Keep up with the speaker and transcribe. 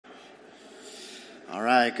All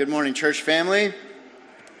right, good morning, church family.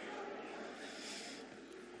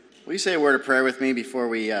 Will you say a word of prayer with me before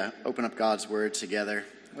we open up God's word together?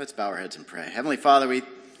 Let's bow our heads and pray. Heavenly Father, we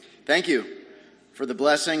thank you for the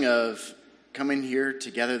blessing of coming here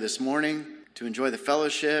together this morning to enjoy the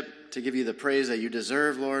fellowship, to give you the praise that you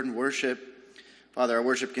deserve, Lord, and worship. Father, our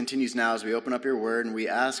worship continues now as we open up your word, and we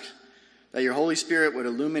ask that your Holy Spirit would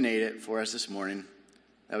illuminate it for us this morning,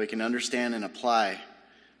 that we can understand and apply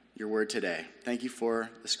your word today. Thank you for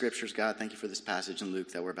the scriptures, God. Thank you for this passage in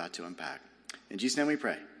Luke that we're about to unpack. In Jesus' name we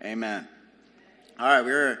pray. Amen. All right,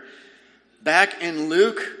 we're back in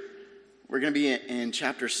Luke. We're going to be in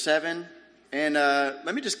chapter 7. And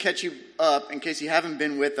let me just catch you up in case you haven't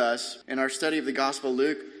been with us in our study of the Gospel of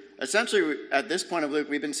Luke. Essentially, at this point of Luke,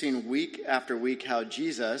 we've been seeing week after week how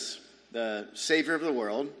Jesus, the Savior of the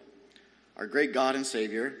world, our great God and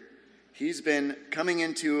Savior, he's been coming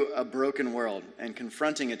into a broken world and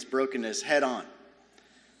confronting its brokenness head on.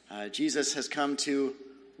 Jesus has come to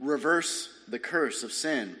reverse the curse of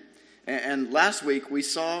sin. And last week we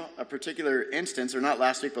saw a particular instance, or not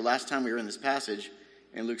last week, but last time we were in this passage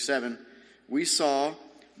in Luke 7, we saw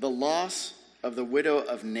the loss of the widow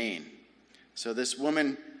of Nain. So this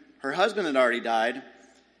woman, her husband had already died,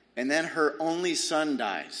 and then her only son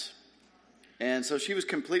dies. And so she was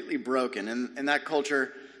completely broken. And in that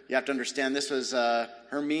culture, you have to understand this was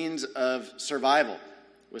her means of survival,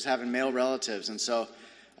 was having male relatives. And so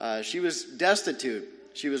she was destitute.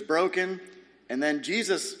 She was broken. And then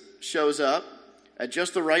Jesus shows up at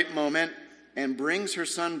just the right moment and brings her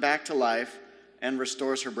son back to life and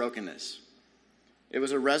restores her brokenness. It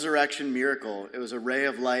was a resurrection miracle. It was a ray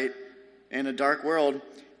of light in a dark world.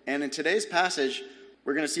 And in today's passage,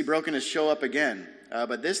 we're going to see brokenness show up again.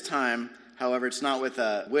 But this time, however, it's not with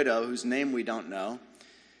a widow whose name we don't know.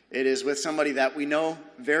 It is with somebody that we know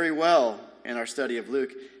very well in our study of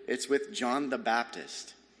Luke. It's with John the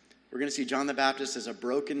Baptist. We're going to see John the Baptist as a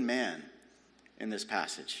broken man in this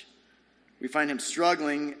passage. We find him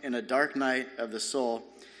struggling in a dark night of the soul.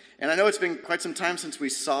 And I know it's been quite some time since we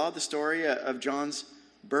saw the story of John's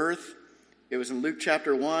birth. It was in Luke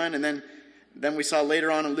chapter 1, and then we saw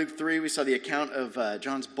later on in Luke 3, we saw the account of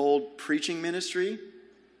John's bold preaching ministry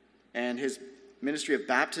and his ministry of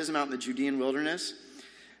baptism out in the Judean wilderness.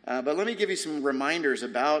 But let me give you some reminders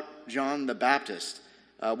about John the Baptist.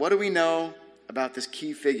 What do we know about this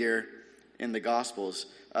key figure in the Gospels?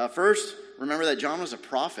 First, remember that John was a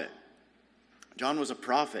prophet. John was a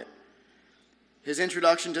prophet. His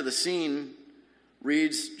introduction to the scene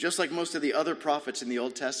reads just like most of the other prophets in the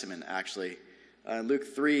Old Testament, actually. In Luke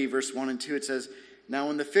 3, verse 1 and 2, it says, "Now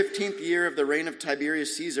in the 15th year of the reign of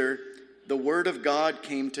Tiberius Caesar, the word of God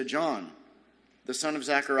came to John, the son of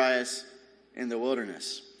Zacharias, in the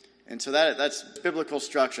wilderness." And so that's biblical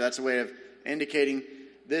structure. That's a way of indicating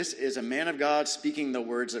this is a man of God speaking the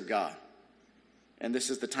words of God. And this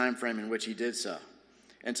is the time frame in which he did so.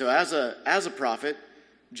 And so as a prophet,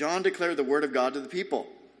 John declared the word of God to the people.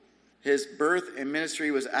 His birth and ministry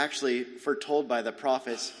was actually foretold by the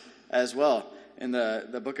prophets as well. In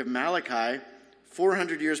the book of Malachi,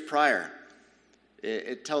 400 years prior,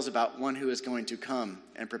 it tells about one who is going to come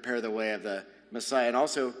and prepare the way of the Messiah. And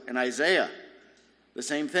also in Isaiah, the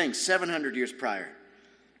same thing, 700 years prior.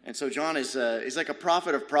 And so John is like a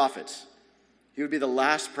prophet of prophets. He would be the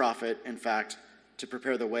last prophet, in fact, to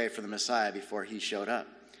prepare the way for the Messiah before he showed up.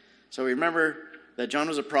 So we remember that John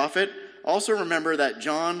was a prophet. Also remember that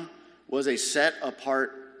John was a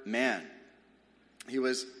set-apart man. He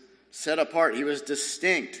was set apart. He was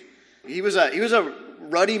distinct. He was a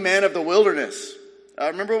ruddy man of the wilderness.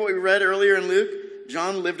 Remember what we read earlier in Luke?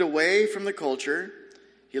 John lived away from the culture.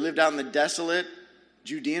 He lived out in the desolate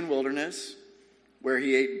Judean wilderness where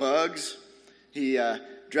he ate bugs. He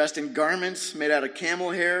dressed in garments made out of camel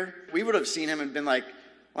hair. We would have seen him and been like,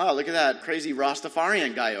 wow, look at that crazy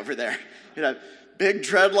Rastafarian guy over there. He'd have big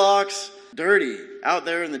dreadlocks, dirty, out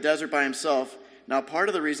there in the desert by himself. Now, part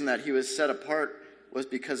of the reason that he was set apart was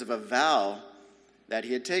because of a vow that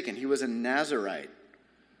he had taken. He was a Nazirite,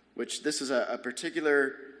 which this is a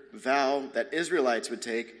particular vow that Israelites would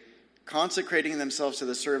take, consecrating themselves to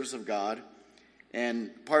the service of God.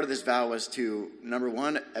 And part of this vow was to, number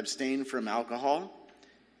one, abstain from alcohol.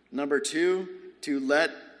 Number two, to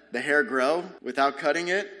let the hair grow without cutting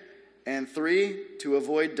it. And three, to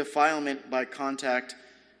avoid defilement by contact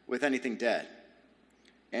with anything dead.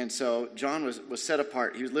 And so John was set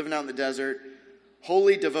apart. He was living out in the desert,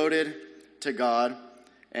 wholly devoted to God.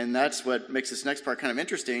 And that's what makes this next part kind of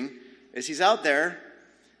interesting, is he's out there,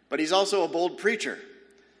 but he's also a bold preacher.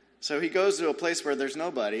 So he goes to a place where there's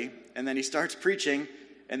nobody, and then he starts preaching,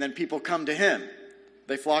 and then people come to him.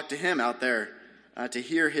 They flock to him out there to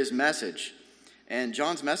hear his message. And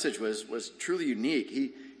John's message was truly unique.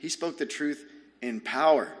 He spoke the truth in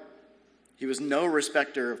power. He was no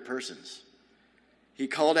respecter of persons. He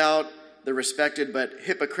called out the respected but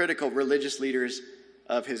hypocritical religious leaders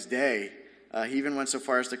of his day. He even went so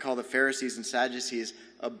far as to call the Pharisees and Sadducees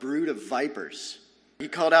a brood of vipers. He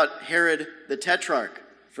called out Herod the Tetrarch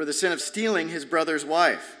for the sin of stealing his brother's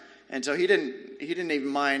wife. And so he didn't even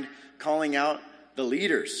mind calling out the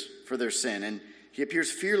leaders for their sin. And he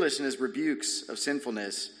appears fearless in his rebukes of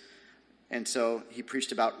sinfulness. And so he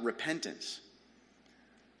preached about repentance,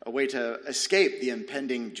 a way to escape the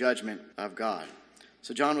impending judgment of God.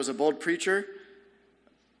 So John was a bold preacher.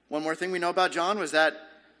 One more thing we know about John was that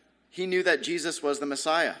he knew that Jesus was the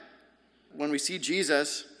Messiah. When we see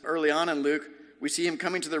Jesus early on in Luke, we see him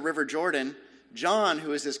coming to the River Jordan. John,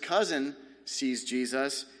 who is his cousin, sees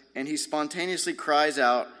Jesus, and he spontaneously cries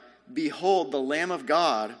out, "Behold, the Lamb of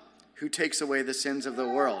God who takes away the sins of the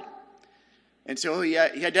world." And so he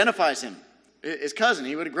identifies him, his cousin.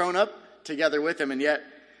 He would have grown up together with him, and yet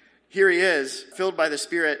here he is, filled by the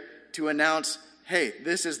Spirit, to announce, hey,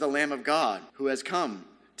 this is the Lamb of God who has come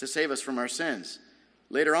to save us from our sins.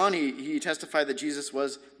 Later on, he testified that Jesus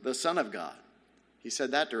was the Son of God. He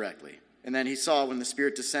said that directly. And then he saw when the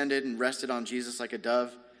Spirit descended and rested on Jesus like a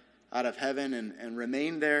dove out of heaven and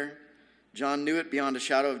remained there. John knew it beyond a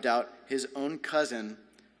shadow of doubt. His own cousin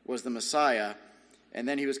was the Messiah. And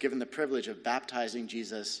then he was given the privilege of baptizing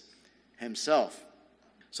Jesus himself.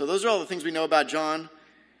 So those are all the things we know about John.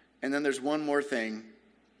 And then there's one more thing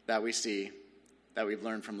that we see that we've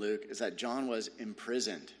learned from Luke, is that John was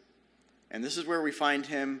imprisoned. And this is where we find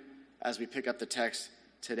him as we pick up the text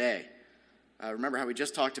today. Remember how we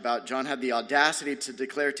just talked about John had the audacity to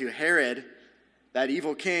declare to Herod, that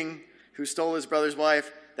evil king who stole his brother's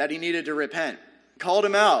wife, that he needed to repent. Called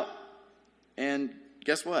him out. And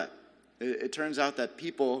guess what? It turns out that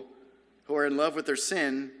people who are in love with their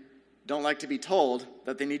sin don't like to be told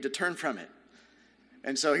that they need to turn from it.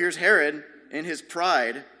 And so here's Herod in his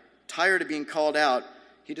pride, tired of being called out.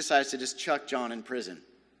 He decides to just chuck John in prison.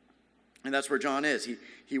 And that's where John is.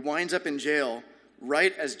 He winds up in jail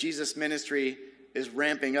right as Jesus' ministry is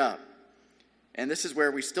ramping up. And this is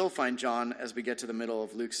where we still find John as we get to the middle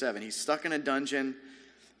of Luke 7. He's stuck in a dungeon,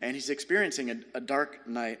 and he's experiencing a dark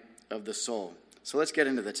night of the soul. So let's get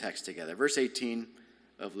into the text together. Verse 18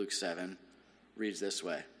 of Luke 7 reads this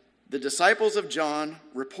way. The disciples of John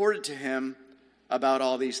reported to him about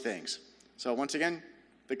all these things. So once again,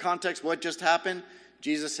 the context, what just happened?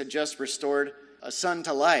 Jesus had just restored a son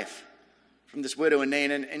to life from this widow in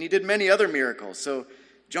Nain, and he did many other miracles. So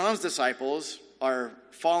John's disciples are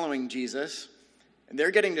following Jesus, and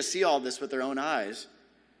they're getting to see all this with their own eyes.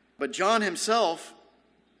 But John himself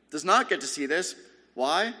does not get to see this.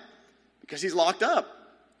 Why? Because he's locked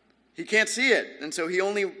up. He can't see it, and so he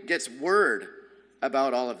only gets word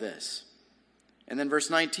about all of this. And then verse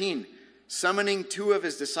 19, summoning two of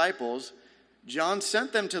his disciples, John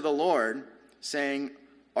sent them to the Lord, saying,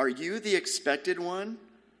 "Are you the expected one?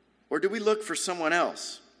 Or do we look for someone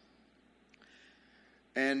else?"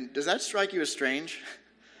 And does that strike you as strange?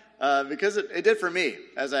 Because it did for me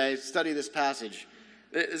as I study this passage.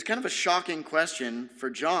 It's kind of a shocking question for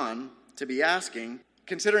John to be asking,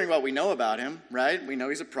 considering what we know about him, right? We know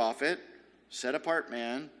he's a prophet, set-apart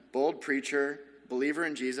man, bold preacher, believer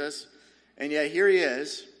in Jesus. And yet here he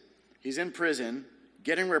is. He's in prison,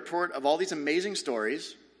 getting a report of all these amazing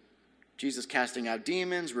stories. Jesus casting out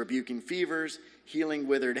demons, rebuking fevers, healing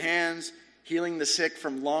withered hands, healing the sick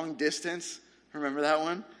from long distance. Remember that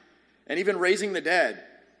one? And even raising the dead.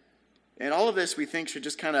 And all of this we think should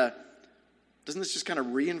just doesn't this just kind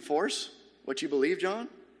of reinforce what you believe, John?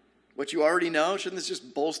 What you already know? Shouldn't this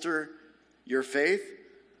just bolster your faith?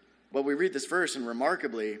 But we read this verse, and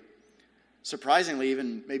remarkably, surprisingly,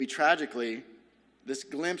 even maybe tragically, this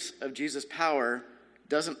glimpse of Jesus' power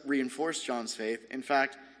doesn't reinforce John's faith. In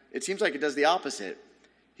fact, it seems like it does the opposite.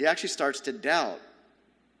 He actually starts to doubt.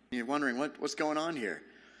 You're wondering, what's going on here?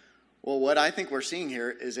 Well, what I think we're seeing here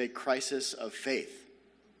is a crisis of faith.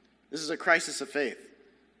 This is a crisis of faith.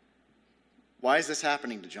 Why is this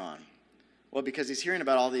happening to John? Well, because he's hearing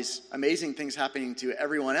about all these amazing things happening to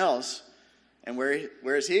everyone else. And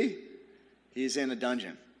where is he? He's in a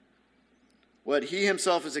dungeon. What he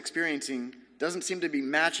himself is experiencing doesn't seem to be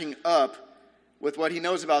matching up with what he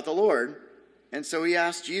knows about the Lord. And so he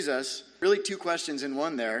asked Jesus, really two questions in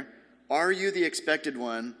one there. Are you the expected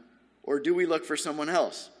one, or do we look for someone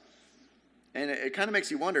else? And it kind of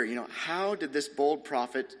makes you wonder, how did this bold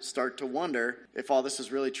prophet start to wonder if all this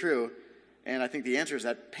is really true? And I think the answer is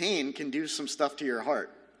that pain can do some stuff to your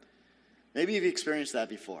heart. Maybe you've experienced that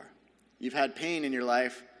before. You've had pain in your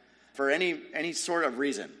life for any sort of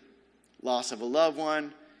reason. loss of a loved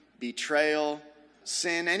one, betrayal,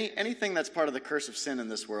 sin, anything that's part of the curse of sin in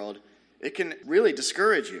this world, it can really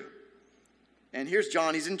discourage you. And here's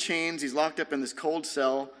John. He's in chains. He's locked up in this cold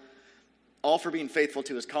cell, all for being faithful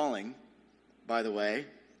to his calling, by the way.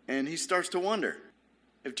 And he starts to wonder,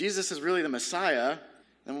 if Jesus is really the Messiah,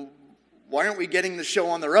 then why aren't we getting the show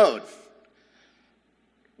on the road?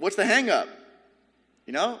 What's the hang up?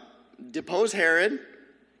 Depose Herod,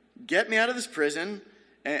 get me out of this prison,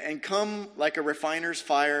 and come like a refiner's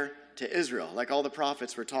fire to Israel, like all the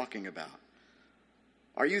prophets were talking about.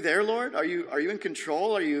 Are you there, Lord? Are you in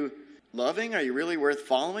control? Are you loving? Are you really worth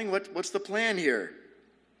following? What's the plan here?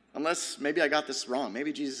 Unless maybe I got this wrong.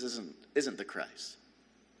 Maybe Jesus isn't the Christ.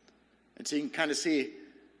 And so you can kind of see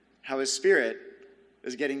how his spirit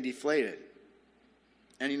is getting deflated.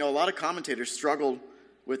 And a lot of commentators struggled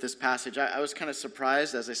with this passage. I was kind of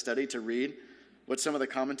surprised as I studied to read what some of the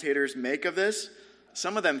commentators make of this.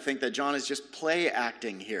 Some of them think that John is just play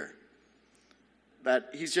acting here.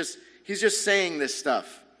 That he's just saying this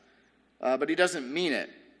stuff, but he doesn't mean it.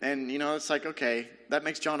 And, it's like, okay, that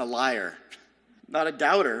makes John a liar, not a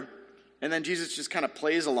doubter. And then Jesus just kind of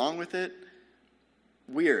plays along with it.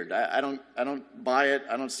 Weird. I don't buy it.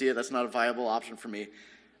 I don't see it. That's not a viable option for me.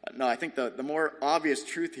 No, I think the more obvious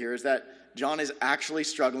truth here is that John is actually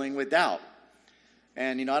struggling with doubt.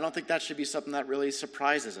 And, I don't think that should be something that really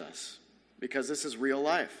surprises us, because this is real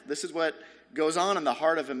life. This is what goes on in the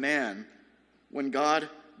heart of a man when God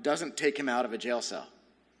doesn't take him out of a jail cell.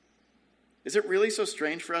 Is it really so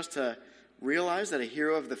strange for us to realize that a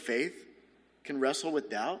hero of the faith can wrestle with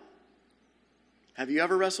doubt? Have you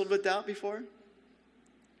ever wrestled with doubt before?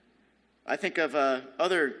 I think of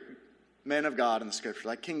other men of God in the scripture,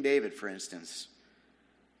 like King David, for instance,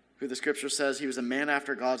 who the scripture says he was a man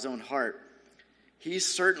after God's own heart. He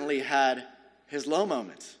certainly had his low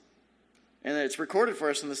moments. And it's recorded for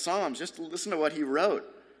us in the Psalms. Just listen to what he wrote.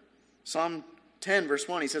 Psalm 10, verse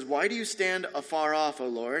 1, he says, "Why do you stand afar off, O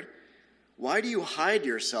Lord? Why do you hide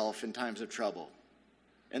yourself in times of trouble?"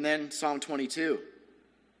 And then Psalm 22,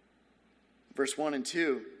 verse 1 and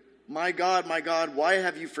 2, my God, why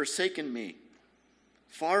have you forsaken me?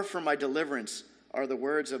 Far from my deliverance are the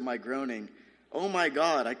words of my groaning. Oh my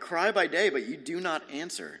God, I cry by day, but you do not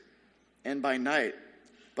answer, and by night,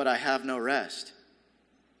 but I have no rest."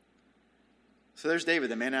 So there's David,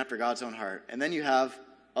 the man after God's own heart. And then you have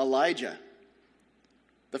Elijah,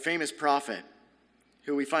 the famous prophet,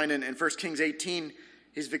 who we find in 1 Kings 18.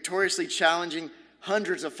 He's victoriously challenging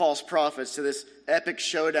hundreds of false prophets to this epic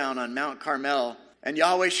showdown on Mount Carmel. And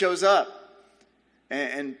Yahweh shows up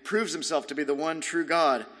and proves himself to be the one true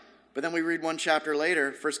God. But then we read one chapter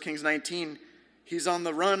later, 1 Kings 19, he's on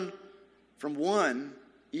the run from one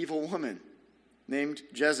evil woman named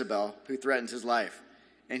Jezebel who threatens his life.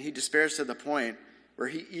 And he despairs to the point where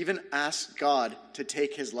he even asks God to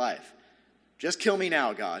take his life. Just kill me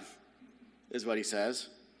now, God, is what he says.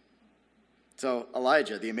 So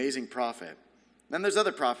Elijah, the amazing prophet. Then there's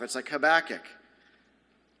other prophets like Habakkuk,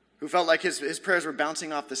 who felt like his prayers were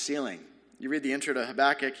bouncing off the ceiling. You read the intro to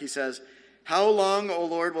Habakkuk, he says, "How long, O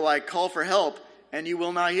Lord, will I call for help, and you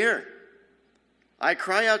will not hear? I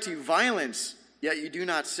cry out to you violence, yet you do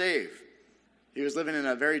not save." He was living in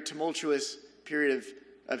a very tumultuous period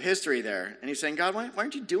of history there. And he's saying, God, why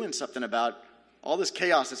aren't you doing something about all this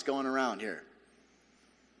chaos that's going around here?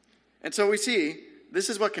 And so we see this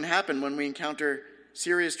is what can happen when we encounter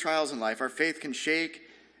serious trials in life. Our faith can shake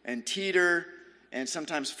and teeter and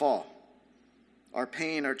sometimes fall. Our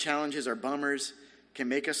pain, our challenges, our bummers can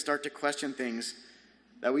make us start to question things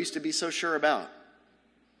that we used to be so sure about.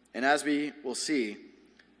 And as we will see,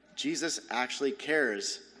 Jesus actually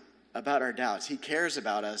cares about our doubts. He cares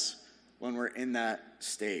about us when we're in that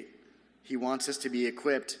state. He wants us to be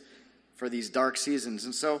equipped for these dark seasons.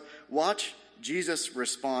 And so watch Jesus'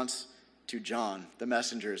 response to John, the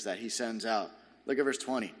messengers that he sends out. Look at verse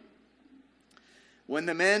 20. When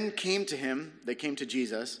the men came to him, they came to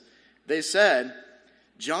Jesus, they said,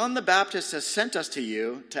 "John the Baptist has sent us to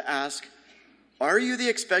you to ask, are you the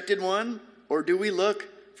expected one, or do we look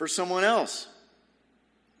for someone else?"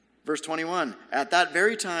 Verse 21, at that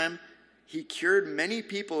very time, he cured many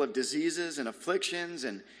people of diseases and afflictions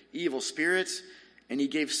and evil spirits, and he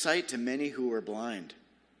gave sight to many who were blind.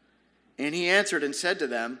 And he answered and said to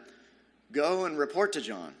them, "Go and report to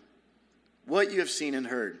John what you have seen and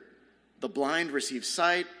heard. The blind receive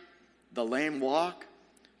sight, the lame walk,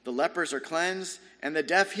 the lepers are cleansed, and the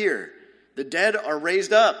deaf hear. The dead are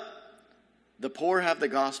raised up. The poor have the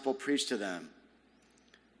gospel preached to them.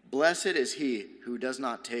 Blessed is he who does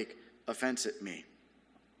not take offense at me."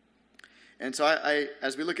 And so I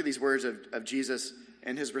as we look at these words of Jesus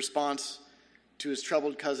and his response to his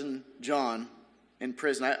troubled cousin John in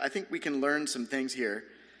prison. I think we can learn some things here.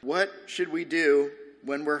 What should we do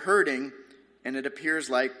when we're hurting and it appears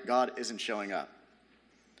like God isn't showing up?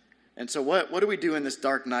 And so what do we do in this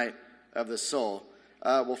dark night of the soul?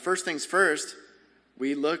 Well, first things first,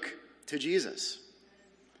 we look to Jesus.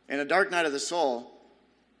 In a dark night of the soul,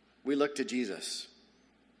 we look to Jesus.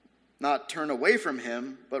 Not turn away from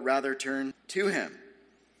him, but rather turn to him.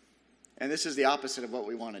 And this is the opposite of what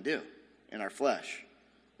we want to do in our flesh.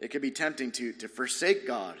 It could be tempting to forsake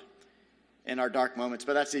God in our dark moments,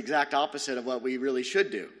 but that's the exact opposite of what we really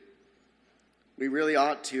should do. We really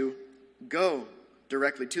ought to go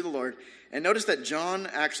directly to the Lord. And notice that John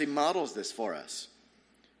actually models this for us.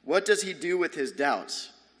 What does he do with his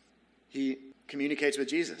doubts? He communicates with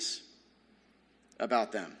Jesus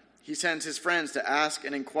about them. He sends his friends to ask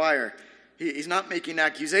and inquire. He's not making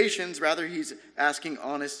accusations, rather he's asking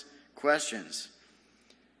honest questions.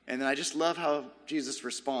 And then I just love how Jesus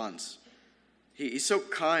responds. He's so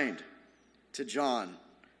kind to John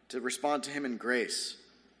to respond to him in grace.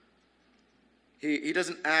 He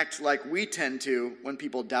doesn't act like we tend to when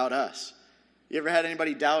people doubt us. You ever had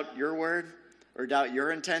anybody doubt your word or doubt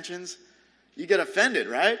your intentions? You get offended,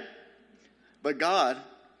 right? But God,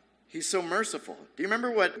 he's so merciful. Do you remember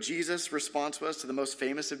what Jesus' response was to the most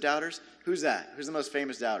famous of doubters? Who's that? Who's the most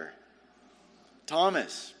famous doubter?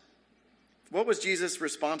 Thomas. What was Jesus'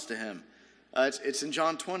 response to him? It's in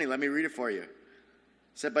John 20. Let me read it for you. It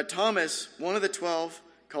said, "But Thomas, one of the 12,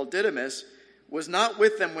 called Didymus, was not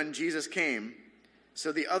with them when Jesus came.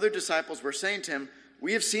 So the other disciples were saying to him,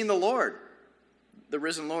 'We have seen the Lord,'" the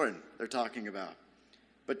risen Lord they're talking about.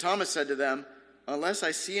 But Thomas said to them, "Unless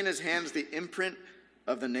I see in his hands the imprint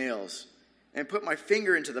of the nails, and put my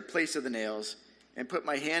finger into the place of the nails, and put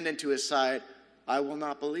my hand into his side, I will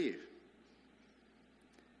not believe."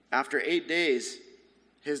 After 8 days,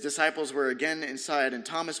 his disciples were again inside, and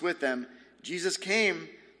Thomas with them. Jesus came,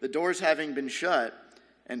 the doors having been shut,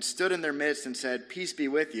 and stood in their midst and said, "Peace be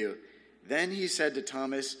with you." Then he said to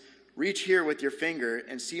Thomas, "Reach here with your finger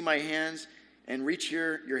and see my hands, and reach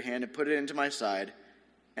here your hand and put it into my side,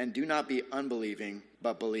 and do not be unbelieving,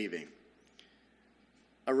 but believing."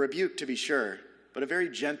 A rebuke, to be sure, but a very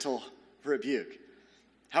gentle rebuke.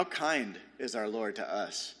 How kind is our Lord to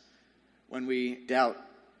us when we doubt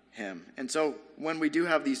him. And so when we do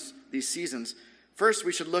have these seasons, first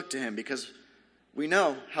we should look to him because we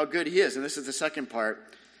know how good he is. And this is the second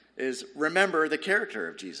part, is remember the character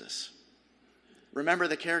of Jesus. Remember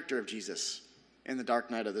the character of Jesus in the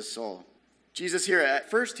dark night of the soul. Jesus here,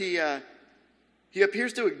 at first he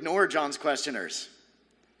appears to ignore John's questioners.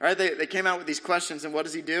 All right, they came out with these questions, and what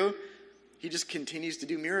does he do? He just continues to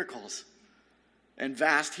do miracles and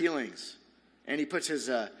vast healings. And he puts his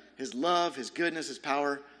love, his goodness, his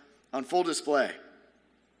power on full display.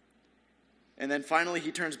 And then finally he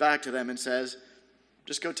turns back to them and says,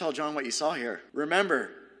 "Just go tell John what you saw here. Remember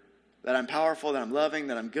that I'm powerful, that I'm loving,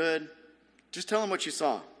 that I'm good. Just tell him what you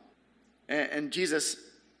saw." And Jesus,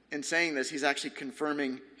 in saying this, he's actually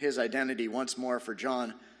confirming his identity once more for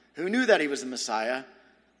John, who knew that he was the Messiah.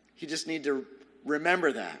 He just needed to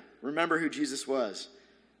remember that. Remember who Jesus was.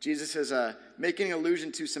 Jesus is making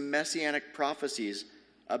allusion to some messianic prophecies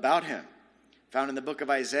about him, found in the book of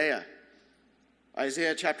Isaiah.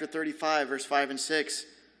 Isaiah chapter 35, verse 5 and 6,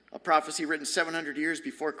 a prophecy written 700 years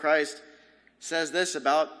before Christ, says this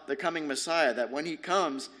about the coming Messiah, that when he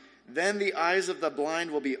comes, then the eyes of the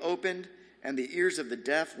blind will be opened, and the ears of the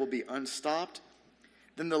deaf will be unstopped.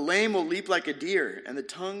 Then the lame will leap like a deer, and the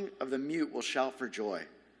tongue of the mute will shout for joy.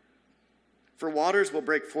 For waters will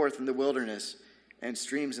break forth in the wilderness, and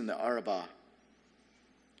streams in the Arabah.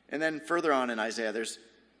 And then further on in Isaiah, there's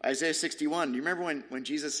Isaiah 61. Do you remember when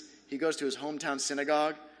Jesus, he goes to his hometown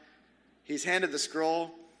synagogue? He's handed the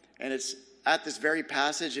scroll, and it's at this very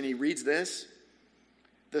passage, and he reads this: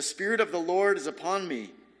 "The Spirit of the Lord is upon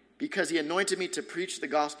me, because he anointed me to preach the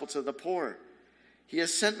gospel to the poor. He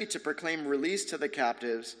has sent me to proclaim release to the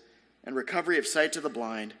captives and recovery of sight to the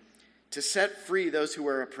blind, to set free those who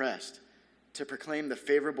are oppressed, to proclaim the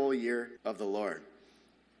favorable year of the Lord."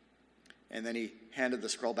 And then he handed the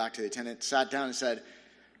scroll back to the attendant, sat down and said,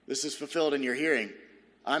 "This is fulfilled in your hearing.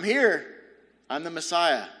 I'm here. I'm the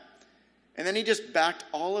Messiah." And then he just backed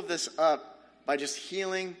all of this up by just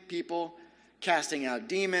healing people, casting out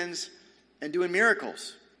demons, and doing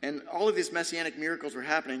miracles. And all of these messianic miracles were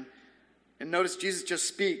happening. And notice Jesus just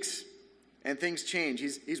speaks, and things change.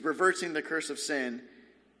 He's reversing the curse of sin,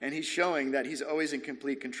 and he's showing that he's always in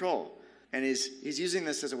complete control. And he's using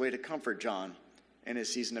this as a way to comfort John in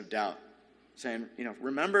his season of doubt, saying,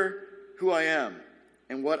 remember who I am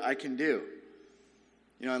and what I can do.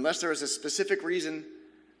 Unless there was a specific reason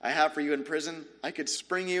I have for you in prison, I could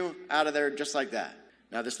spring you out of there just like that.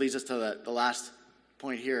 Now this leads us to the last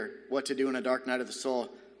point here. What to do in a dark night of the soul.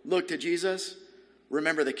 Look to Jesus.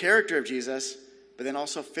 Remember the character of Jesus. But then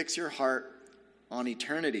also fix your heart on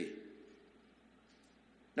eternity.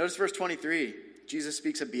 Notice verse 23. Jesus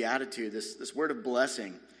speaks of beatitude, this word of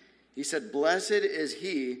blessing. He said, "Blessed is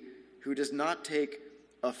he who does not take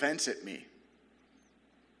offense at me."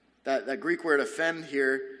 That Greek word offend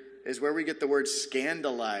here is where we get the word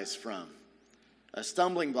scandalize from. A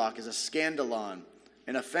stumbling block is a scandalon,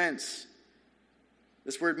 an offense.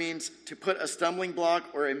 This word means to put a stumbling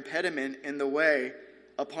block or impediment in the way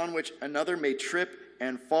upon which another may trip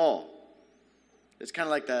and fall. It's kind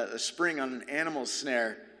of like the spring on an animal's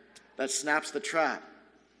snare that snaps the trap.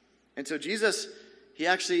 And so Jesus, he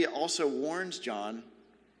actually also warns John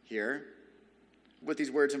here with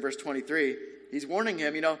these words in verse 23. He's warning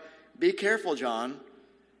him, be careful, John.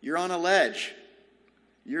 You're on a ledge.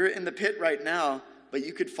 You're in the pit right now, but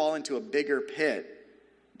you could fall into a bigger pit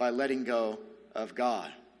by letting go of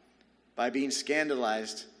God, by being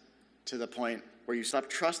scandalized to the point where you stop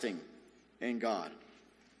trusting in God.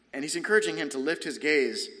 And he's encouraging him to lift his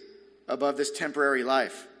gaze above this temporary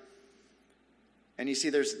life. And you see,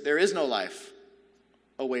 there is no life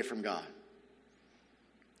away from God.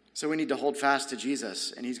 So we need to hold fast to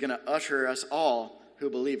Jesus, and he's going to usher us all who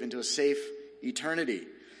believe into a safe eternity.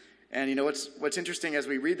 And what's interesting as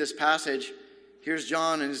we read this passage, here's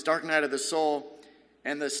John in his dark night of the soul,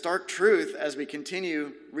 and the stark truth as we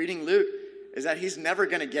continue reading Luke is that he's never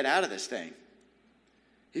going to get out of this thing.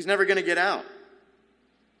 He's never going to get out.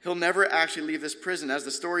 He'll never actually leave this prison. As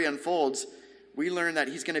the story unfolds, we learn that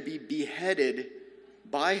he's going to be beheaded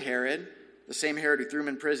by Herod, the same Herod who threw him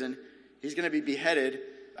in prison. He's going to be beheaded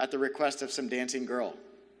at the request of some dancing girl.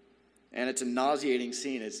 And it's a nauseating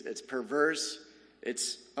scene. It's perverse,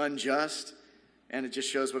 it's unjust, and it just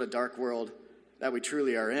shows what a dark world that we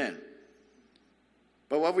truly are in.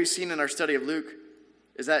 But what we've seen in our study of Luke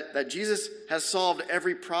is that Jesus has solved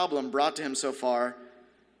every problem brought to him so far,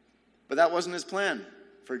 but that wasn't his plan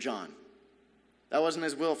for John. That wasn't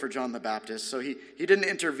his will for John the Baptist, so he didn't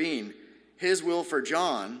intervene. His will for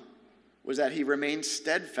John was that he remain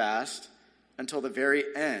steadfast until the very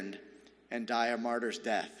end and die a martyr's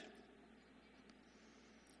death.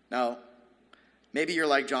 Now, maybe you're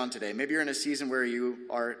like John today. Maybe you're in a season where you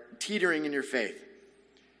are teetering in your faith.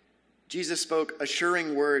 Jesus spoke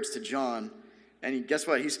assuring words to John, and guess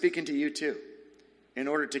what? He's speaking to you too, in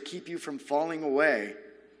order to keep you from falling away,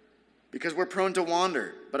 because we're prone to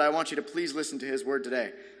wander. But I want you to please listen to his word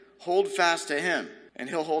today. Hold fast to him, and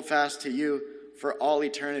he'll hold fast to you for all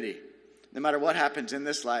eternity. No matter what happens in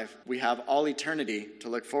this life, we have all eternity to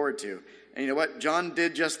look forward to. And you know what? John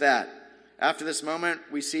did just that. After this moment,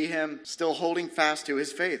 we see him still holding fast to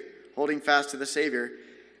his faith, holding fast to the Savior.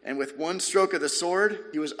 And with one stroke of the sword,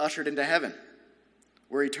 he was ushered into heaven,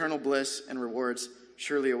 where eternal bliss and rewards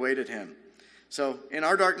surely awaited him. So in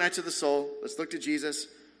our dark nights of the soul, let's look to Jesus,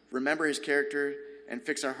 remember his character, and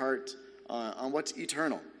fix our hearts on what's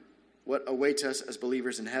eternal, what awaits us as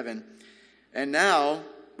believers in heaven. And now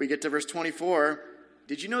we get to verse 24.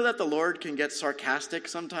 Did you know that the Lord can get sarcastic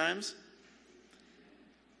sometimes?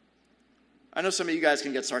 I know some of you guys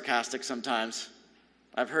can get sarcastic sometimes.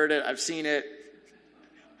 I've heard it. I've seen it.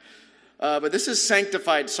 But this is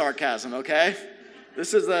sanctified sarcasm, okay?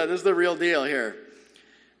 This is the real deal here.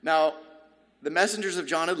 Now, the messengers of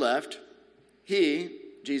John had left. He,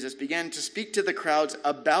 Jesus, began to speak to the crowds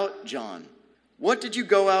about John. What did you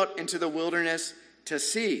go out into the wilderness to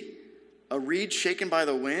see? A reed shaken by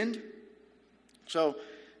the wind? So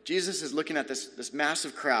Jesus is looking at this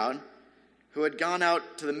massive crowd who had gone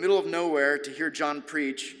out to the middle of nowhere to hear John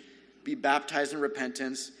preach, be baptized in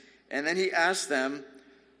repentance. And then he asked them,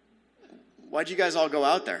 why'd you guys all go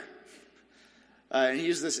out there? And he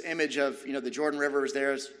used this image of, the Jordan River was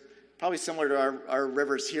there. It's probably similar to our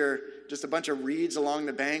rivers here, just a bunch of reeds along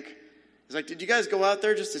the bank. He's like, did you guys go out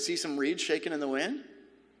there just to see some reeds shaking in the wind?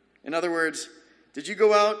 In other words, did you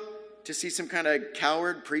go out to see some kind of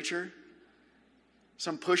coward preacher?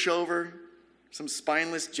 Some pushover? Some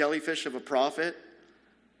spineless jellyfish of a prophet?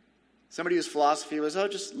 Somebody whose philosophy was,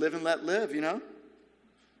 just live and let live,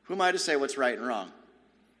 Who am I to say what's right and wrong?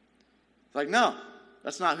 It's like, no,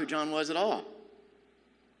 that's not who John was at all.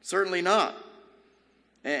 Certainly not.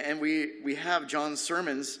 And we have John's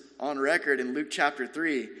sermons on record in Luke chapter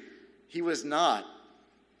 3. He was not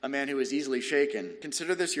a man who was easily shaken.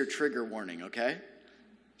 Consider this your trigger warning, okay?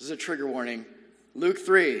 This is a trigger warning. Luke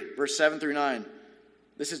 3, verse 7 through 9.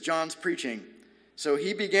 This is John's preaching. So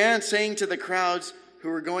he began saying to the crowds who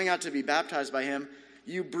were going out to be baptized by him,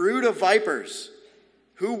 you brood of vipers,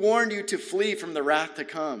 Who warned you to flee from the wrath to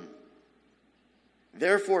come?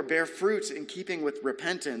 Therefore bear fruits in keeping with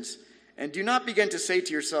repentance, and do not begin to say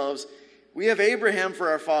to yourselves, we have Abraham for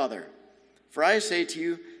our father. For I say to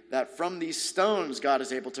you that from these stones God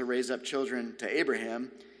is able to raise up children to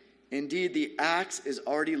Abraham. Indeed, the axe is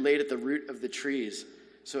already laid at the root of the trees.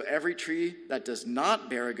 So every tree that does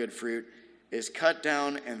not bear a good fruit is cut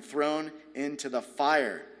down and thrown into the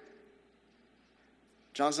fire.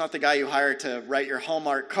 John's not the guy you hire to write your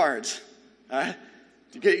Hallmark cards.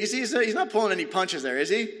 You see, he's not pulling any punches there, is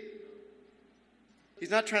he? He's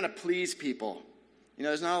not trying to please people. You know,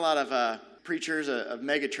 there's not a lot of preachers of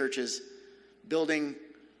mega churches building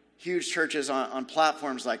huge churches on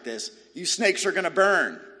platforms like this. You snakes are going to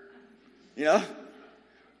burn, you know?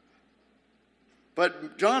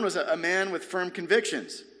 But John was a man with firm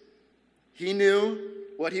convictions. He knew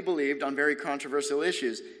what he believed on very controversial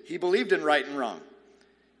issues. He believed in right and wrong.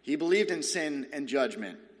 He believed in sin and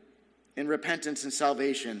judgment, in repentance and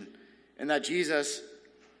salvation, and that Jesus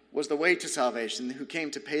was the way to salvation, who came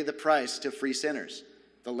to pay the price to free sinners,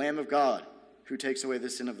 the Lamb of God who takes away the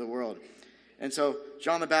sin of the world. And so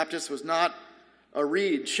John the Baptist was not a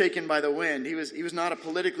reed shaken by the wind. He was not a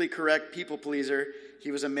politically correct people pleaser. He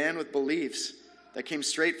was a man with beliefs that came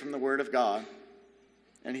straight from the Word of God,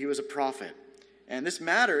 and he was a prophet. And this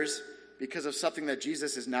matters because of something that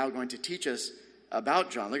Jesus is now going to teach us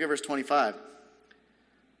about John. Look at verse 25.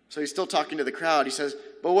 So he's still talking to the crowd. He says,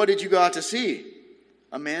 but what did you go out to see?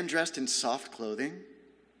 A man dressed in soft clothing?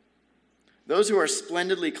 Those who are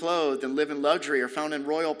splendidly clothed and live in luxury are found in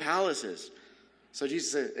royal palaces. So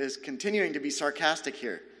Jesus is continuing to be sarcastic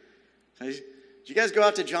here. So did you guys go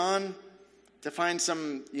out to John to find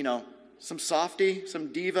some softy,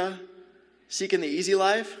 some diva, seeking the easy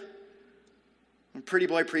life? A pretty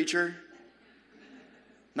boy preacher?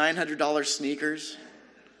 $900 sneakers,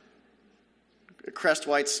 a crest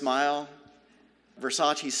white smile,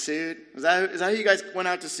 Versace suit. Is that who you guys went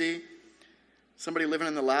out to see? Somebody living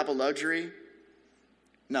in the lap of luxury?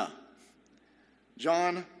 No.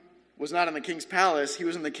 John was not in the king's palace. He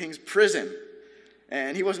was in the king's prison.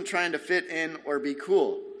 And he wasn't trying to fit in or be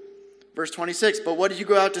cool. Verse 26, but what did you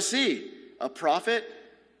go out to see? A prophet?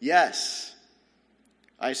 Yes.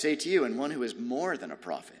 I say to you, and one who is more than a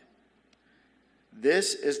prophet.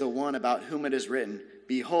 This is the one about whom it is written,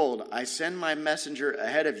 behold, I send my messenger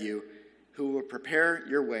ahead of you who will prepare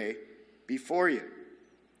your way before you.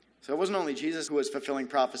 So it wasn't only Jesus who was fulfilling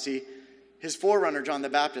prophecy. His forerunner, John the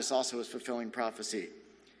Baptist, also was fulfilling prophecy.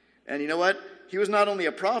 And you know what? He was not only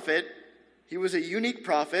a prophet, he was a unique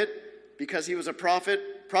prophet because he was a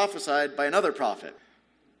prophet prophesied by another prophet.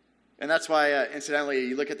 And that's why, incidentally,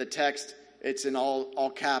 you look at the text, it's in all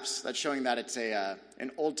caps. That's showing that it's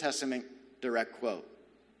an Old Testament direct quote.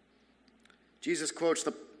 Jesus quotes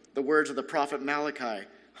the words of the prophet Malachi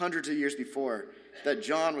hundreds of years before, that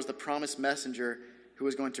John was the promised messenger who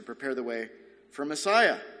was going to prepare the way for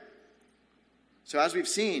Messiah. So as we've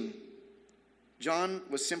seen, John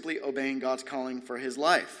was simply obeying God's calling for his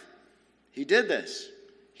life. He did this.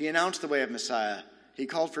 He announced the way of Messiah. He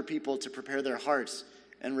called for people to prepare their hearts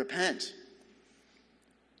and repent.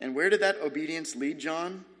 And where did that obedience lead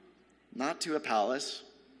John? Not to a palace,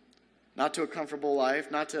 not to a comfortable life,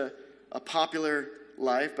 not to a popular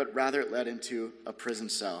life, but rather it led into a prison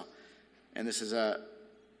cell. And this is a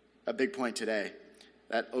big point today,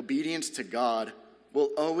 that obedience to God will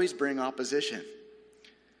always bring opposition.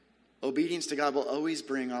 Obedience to God will always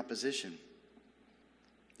bring opposition.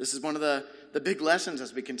 This is one of the big lessons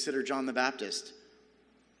as we consider John the Baptist.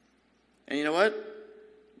 And you know what?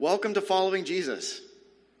 Welcome to following Jesus.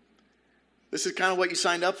 This is kind of what you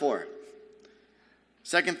signed up for.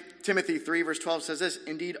 2 Timothy 3 verse 12 says this,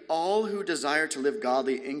 indeed, all who desire to live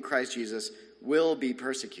godly in Christ Jesus will be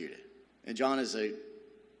persecuted. And John is an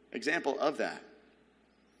example of that.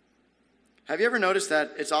 Have you ever noticed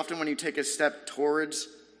that it's often when you take a step towards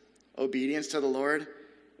obedience to the Lord,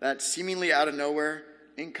 that seemingly out of nowhere,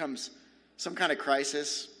 in comes some kind of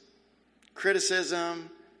crisis, criticism,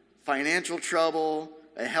 financial trouble,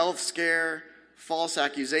 a health scare, false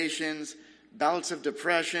accusations, bouts of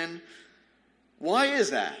depression. Why is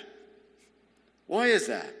that? Why is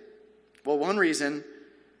that? Well, one reason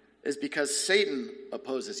is because Satan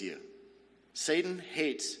opposes you. Satan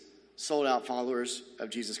hates sold-out followers of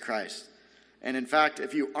Jesus Christ. And in fact,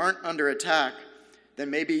 if you aren't under attack, then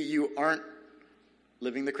maybe you aren't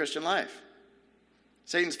living the Christian life.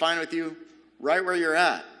 Satan's fine with you right where you're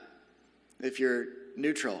at if you're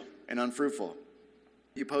neutral and unfruitful.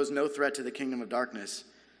 You pose no threat to the kingdom of darkness,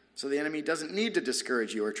 so the enemy doesn't need to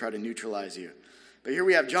discourage you or try to neutralize you. But here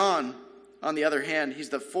we have John, on the other hand. He's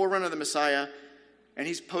the forerunner of the Messiah, and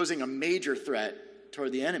he's posing a major threat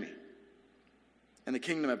toward the enemy and the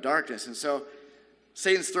kingdom of darkness. And so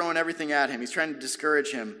Satan's throwing everything at him. He's trying to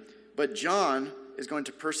discourage him. But John is going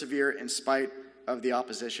to persevere in spite of the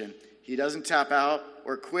opposition. He doesn't tap out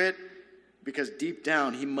or quit because deep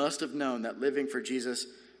down he must have known that living for Jesus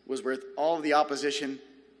was worth all of the opposition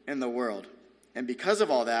in the world. And because of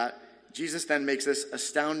all that, Jesus then makes this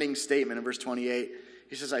astounding statement in verse 28.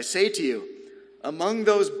 He says, I say to you, among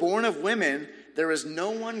those born of women, there is no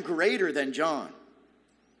one greater than John.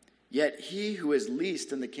 Yet he who is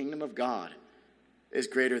least in the kingdom of God is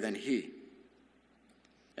greater than he.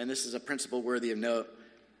 And this is a principle worthy of note.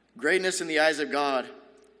 Greatness in the eyes of God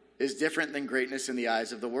is different than greatness in the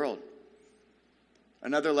eyes of the world.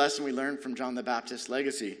 Another lesson we learned from John the Baptist's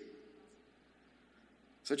legacy.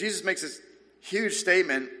 So Jesus makes this huge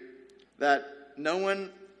statement that no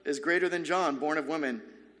one is greater than John, born of women.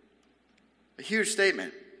 A huge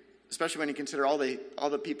statement, especially when you consider all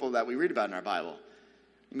the people that we read about in our Bible.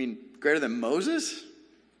 I mean, greater than Moses?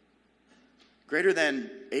 Greater than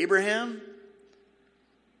Abraham?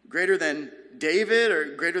 Greater than David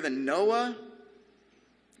or greater than Noah?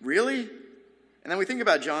 Really? And then we think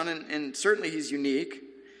about John, and certainly he's unique.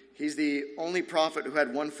 He's the only prophet who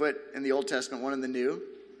had one foot in the Old Testament, one in the New.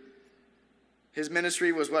 His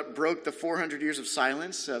ministry was what broke the 400 years of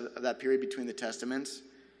silence of that period between the Testaments.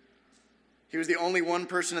 He was the only one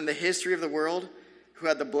person in the history of the world who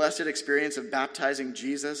had the blessed experience of baptizing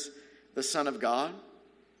Jesus, the Son of God.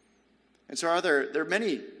 And so there are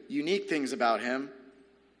many unique things about him.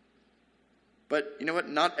 But you know what?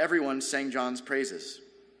 Not everyone sang John's praises.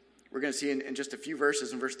 We're going to see in just a few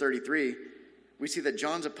verses, in verse 33, we see that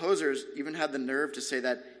John's opposers even had the nerve to say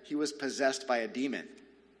that he was possessed by a demon.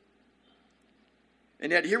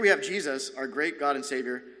 And yet here we have Jesus, our great God and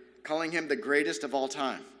Savior, calling him the greatest of all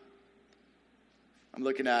time. I'm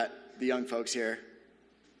looking at the young folks here.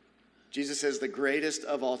 Jesus is the greatest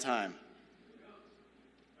of all time.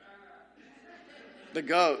 The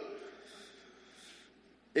GOAT.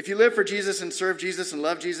 If you live for Jesus and serve Jesus and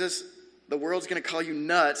love Jesus, the world's going to call you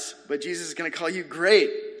nuts, but Jesus is going to call you great.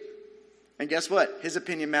 And guess what? His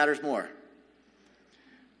opinion matters more.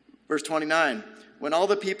 Verse 29, when all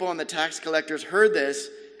the people and the tax collectors heard this,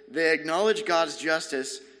 they acknowledged God's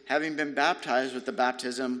justice, having been baptized with the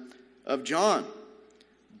baptism of John.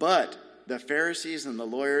 But the Pharisees and the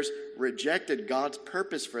lawyers rejected God's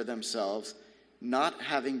purpose for themselves, not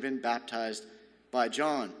having been baptized by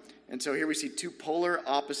John. And so here we see two polar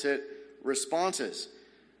opposite responses.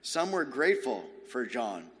 Some were grateful for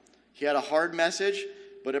John. He had a hard message,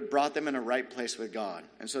 but it brought them in a right place with God.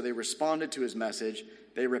 And so they responded to his message.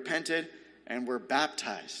 They repented and were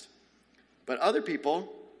baptized. But other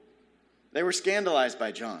people, they were scandalized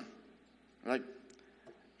by John. They're like,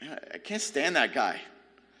 man, I can't stand that guy.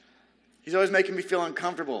 He's always making me feel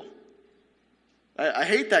uncomfortable. I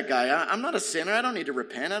hate that guy. I'm not a sinner. I don't need to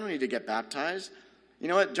repent. I don't need to get baptized. You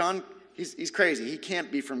know what? John, he's crazy. He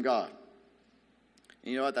can't be from God.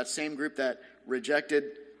 And you know what? That same group that rejected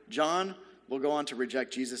John will go on to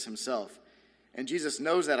reject Jesus himself. And Jesus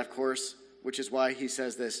knows that, of course, which is why he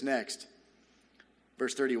says this next.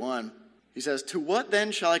 Verse 31, he says, to what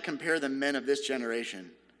then shall I compare the men of this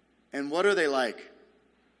generation? And what are they like?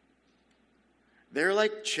 They're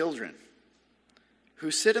like children who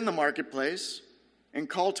sit in the marketplace and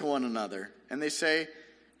call to one another. And they say,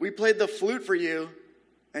 we played the flute for you,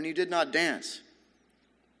 and you did not dance.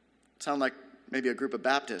 Sound like maybe a group of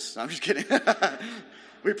Baptists. I'm just kidding.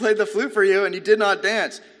 We played the flute for you, and you did not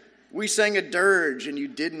dance. We sang a dirge, and you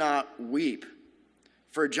did not weep.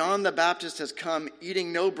 For John the Baptist has come,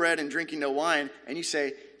 eating no bread and drinking no wine, and you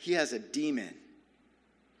say, he has a demon.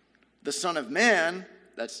 The Son of Man,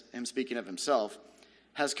 that's him speaking of himself,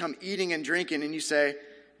 has come eating and drinking, and you say,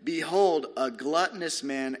 behold, a gluttonous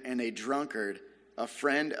man and a drunkard, a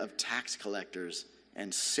friend of tax collectors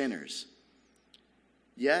and sinners.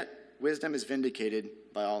 Yet wisdom is vindicated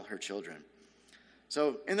by all her children.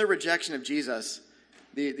 So in their rejection of Jesus,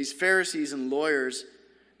 these Pharisees and lawyers,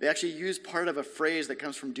 they actually use part of a phrase that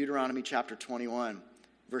comes from Deuteronomy chapter 21,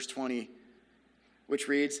 verse 20, which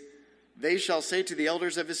reads, they shall say to the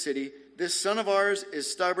elders of his city, this son of ours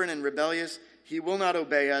is stubborn and rebellious. He will not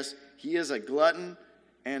obey us. He is a glutton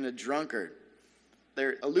and a drunkard.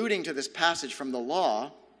 They're alluding to this passage from the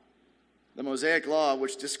law, the Mosaic law,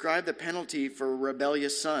 which described the penalty for a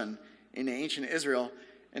rebellious son in ancient Israel.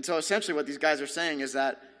 And so essentially what these guys are saying is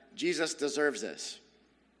that Jesus deserves this.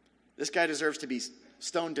 This guy deserves to be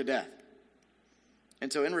stoned to death.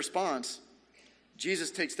 And so in response,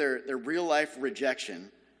 Jesus takes their real life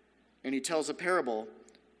rejection and he tells a parable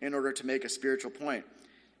in order to make a spiritual point.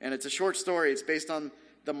 And it's a short story. It's based on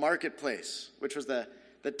the marketplace, which was the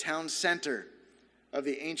town center of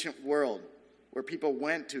the ancient world where people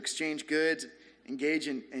went to exchange goods, engage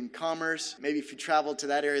in commerce. Maybe if you traveled to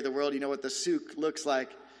that area of the world, you know what the souk looks like.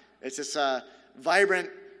 It's this vibrant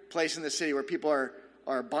place in the city where people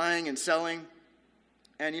are buying and selling.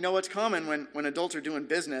 And you know what's common when adults are doing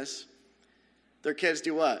business? Their kids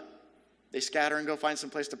do what? They scatter and go find some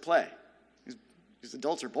place to play. Because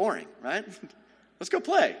adults are boring, right? Let's go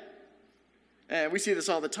play. And we see this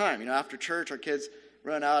all the time. After church, our kids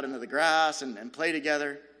run out into the grass and play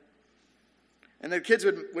together. And the kids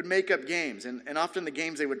would make up games. And often the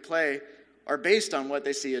games they would play are based on what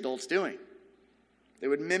they see adults doing. They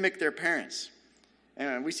would mimic their parents.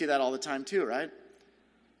 And we see that all the time too, right?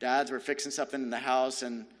 Dads were fixing something in the house,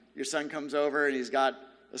 and your son comes over, and he's got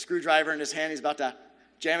a screwdriver in his hand. He's about to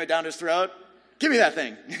jam it down his throat. Give me that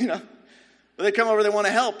thing, But they come over, they want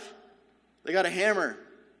to help. They got a hammer.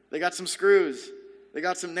 They got some screws. They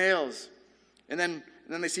got some nails. And then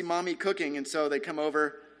they see mommy cooking, and so they come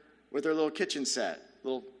over with their little kitchen set,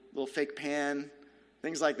 little fake pan,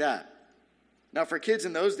 things like that. Now, for kids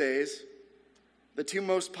in those days, the two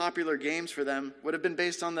most popular games for them would have been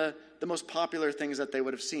based on the most popular things that they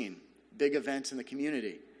would have seen, big events in the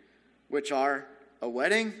community, which are a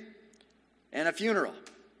wedding and a funeral.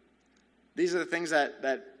 These are the things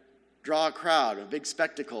that draw a crowd, a big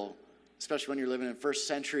spectacle, especially when you're living in first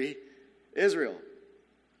century Israel.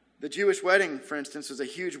 The Jewish wedding, for instance, was a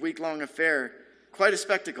huge week-long affair, quite a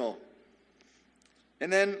spectacle.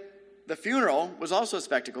 And then the funeral was also a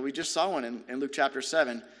spectacle. We just saw one in Luke chapter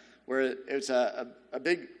 7, where it's a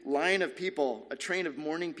big line of people, a train of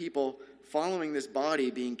mourning people following this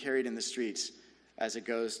body being carried in the streets as it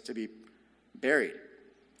goes to be buried.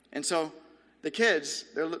 And so the kids,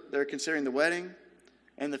 they're considering the wedding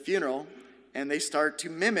and the funeral, and they start to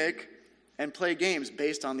mimic and play games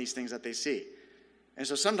based on these things that they see. And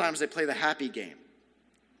so sometimes they play the happy game,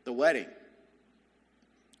 the wedding.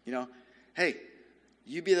 Hey,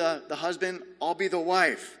 you be the husband, I'll be the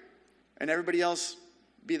wife, and everybody else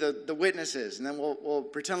be the witnesses, and then we'll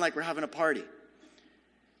pretend like we're having a party.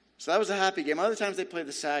 So that was a happy game. Other times they play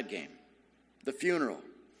the sad game, the funeral.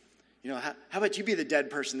 How about you be the dead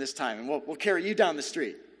person this time, and we'll carry you down the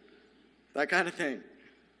street. That kind of thing.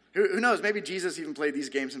 Who knows? Maybe Jesus even played these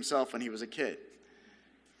games himself when he was a kid.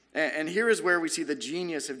 And here is where we see the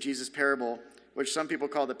genius of Jesus' parable, which some people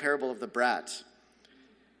call the parable of the brats.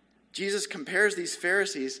 Jesus compares these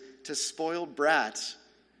Pharisees to spoiled brats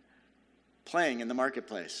playing in the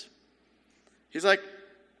marketplace. He's like,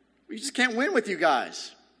 we just can't win with you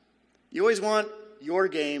guys. You always want your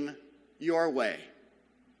game, your way.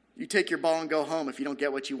 You take your ball and go home if you don't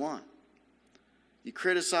get what you want. You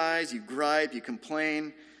criticize, you gripe, you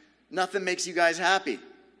complain. Nothing makes you guys happy.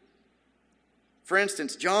 For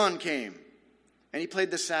instance, John came and he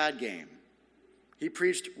played the sad game. He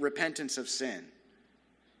preached repentance of sin.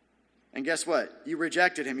 And guess what? You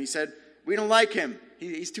rejected him. He said, we don't like him.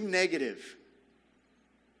 He's too negative.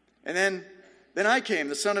 And then I came,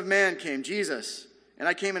 the Son of Man came, Jesus. And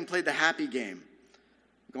I came and played the happy game.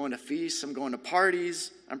 I'm going to feasts, I'm going to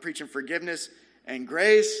parties, I'm preaching forgiveness and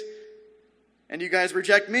grace. And you guys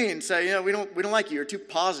reject me and say, we don't like you, you're too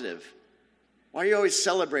positive. Why are you always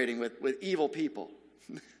celebrating with evil people?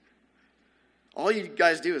 All you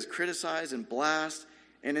guys do is criticize and blast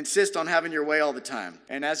and insist on having your way all the time.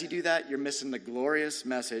 And as you do that, you're missing the glorious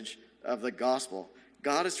message of the gospel.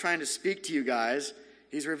 God is trying to speak to you guys.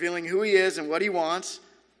 He's revealing who he is and what he wants.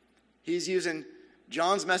 He's using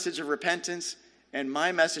John's message of repentance and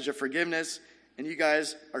my message of forgiveness, and you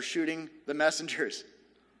guys are shooting the messengers.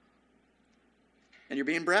 And you're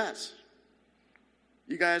being brats.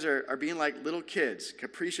 You guys are being like little kids,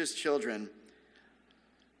 capricious children.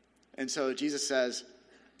 And so Jesus says,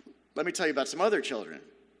 let me tell you about some other children.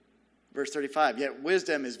 Verse 35, yet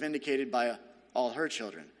wisdom is vindicated by all her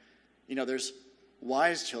children. There's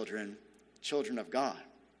wise children, children of God.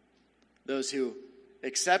 Those who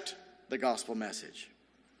accept the gospel message.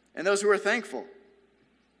 And those who are thankful.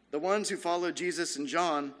 The ones who followed Jesus and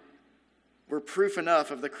John were proof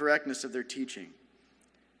enough of the correctness of their teaching.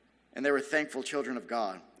 And they were thankful children of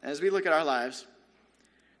God. And as we look at our lives,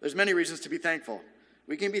 there's many reasons to be thankful.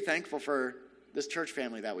 We can be thankful for this church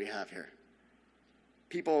family that we have here.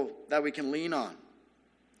 People that we can lean on.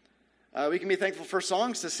 We can be thankful for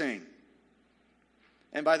songs to sing.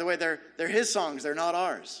 And by the way, they're his songs, they're not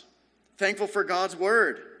ours. Thankful for God's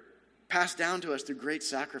word, passed down to us through great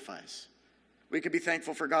sacrifice. We could be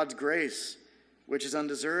thankful for God's grace, which is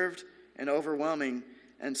undeserved and overwhelming.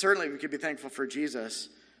 And certainly we could be thankful for Jesus,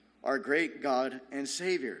 our great God and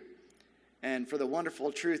Savior. And for the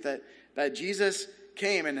wonderful truth that Jesus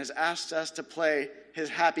came and has asked us to play his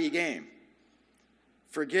happy game.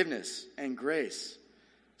 Forgiveness and grace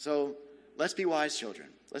So let's be wise children.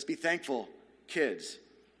 Let's be thankful kids,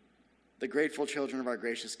 the grateful children of our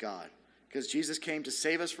gracious God, because Jesus came to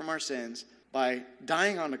save us from our sins by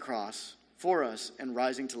dying on the cross for us and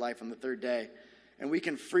rising to life on the third day. And we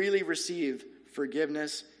can freely receive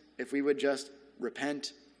forgiveness if we would just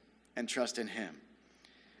repent and trust in him.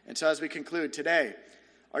 And so as we conclude today,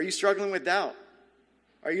 are you struggling with doubt?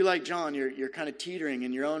 Are you like John? You're kind of teetering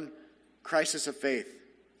in your own crisis of faith.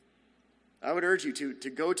 I would urge you to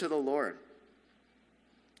go to the Lord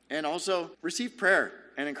and also receive prayer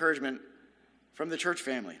and encouragement from the church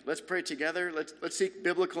family. Let's pray together. Let's seek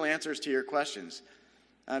biblical answers to your questions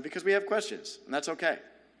because we have questions, and that's okay.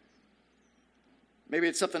 Maybe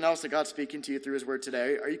it's something else that God's speaking to you through his word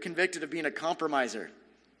today. Are you convicted of being a compromiser?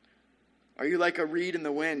 Are you like a reed in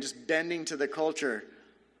the wind, just bending to the culture?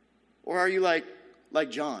 Or are you like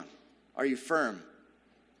John? Are you firm?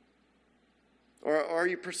 Or are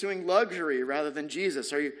you pursuing luxury rather than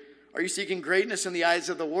Jesus? Are you seeking greatness in the eyes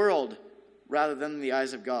of the world rather than in the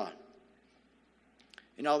eyes of God?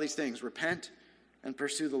 In all these things, repent and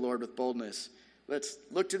pursue the Lord with boldness. Let's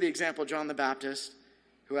look to the example of John the Baptist,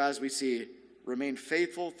 who, as we see, remained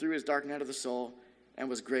faithful through his dark night of the soul and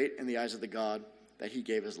was great in the eyes of the God that he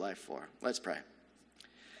gave his life for. Let's pray.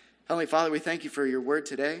 Heavenly Father, we thank you for your word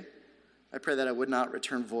today. I pray that it would not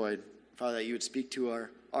return void. Father, that you would speak to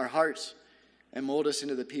our hearts and mold us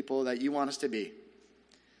into the people that you want us to be.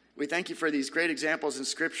 We thank you for these great examples in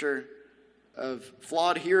Scripture of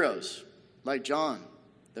flawed heroes like John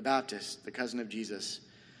the Baptist, the cousin of Jesus.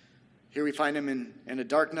 Here we find him in a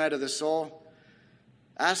dark night of the soul,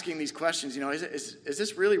 asking these questions, is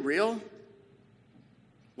this really real?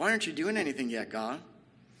 Why aren't you doing anything yet, God?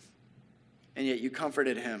 And yet you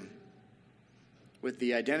comforted him with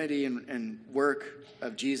the identity and work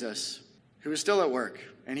of Jesus, who is still at work,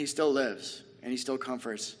 and he still lives, and he still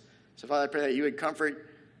comforts. So, Father, I pray that you would comfort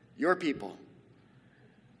your people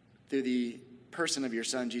through the person of your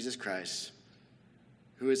Son, Jesus Christ,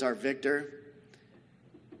 who is our victor.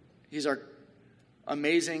 He's our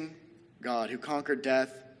amazing God who conquered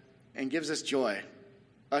death and gives us joy,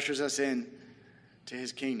 ushers us in to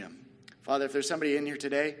his kingdom. Father, if there's somebody in here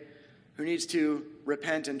today who needs to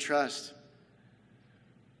repent and trust,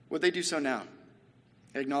 would they do so now?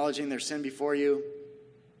 Acknowledging their sin before you,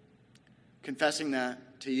 confessing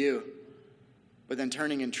that to you, but then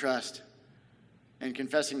turning in trust and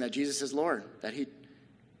confessing that Jesus is Lord, that he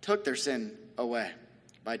took their sin away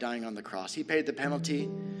by dying on the cross. He paid the penalty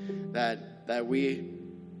that we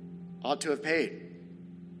ought to have paid.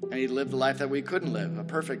 And he lived the life that we couldn't live, a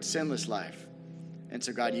perfect, sinless life. And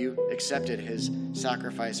so, God, you accepted his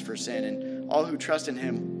sacrifice for sin, and all who trust in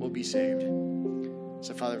him will be saved.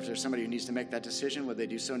 So, Father, if there's somebody who needs to make that decision, would they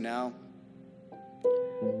do so now?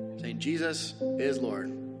 Saying, Jesus is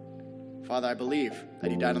Lord. Father, I believe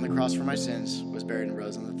that he died on the cross for my sins, was buried and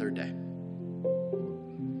rose on the third day.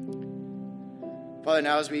 Father,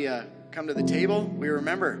 now as we come to the table, we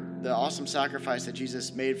remember the awesome sacrifice that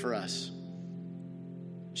Jesus made for us,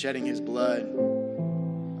 shedding his blood,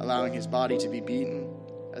 allowing his body to be beaten.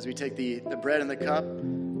 As we take the bread and the cup,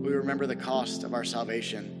 we remember the cost of our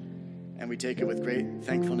salvation, and we take it with great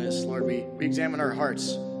thankfulness. Lord, we examine our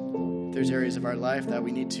hearts. If there's areas of our life that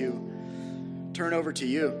we need to turn over to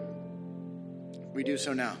you, we do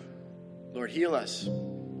so now. Lord, heal us.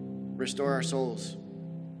 Restore our souls.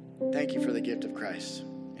 Thank you for the gift of Christ.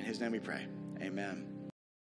 In his name we pray. Amen.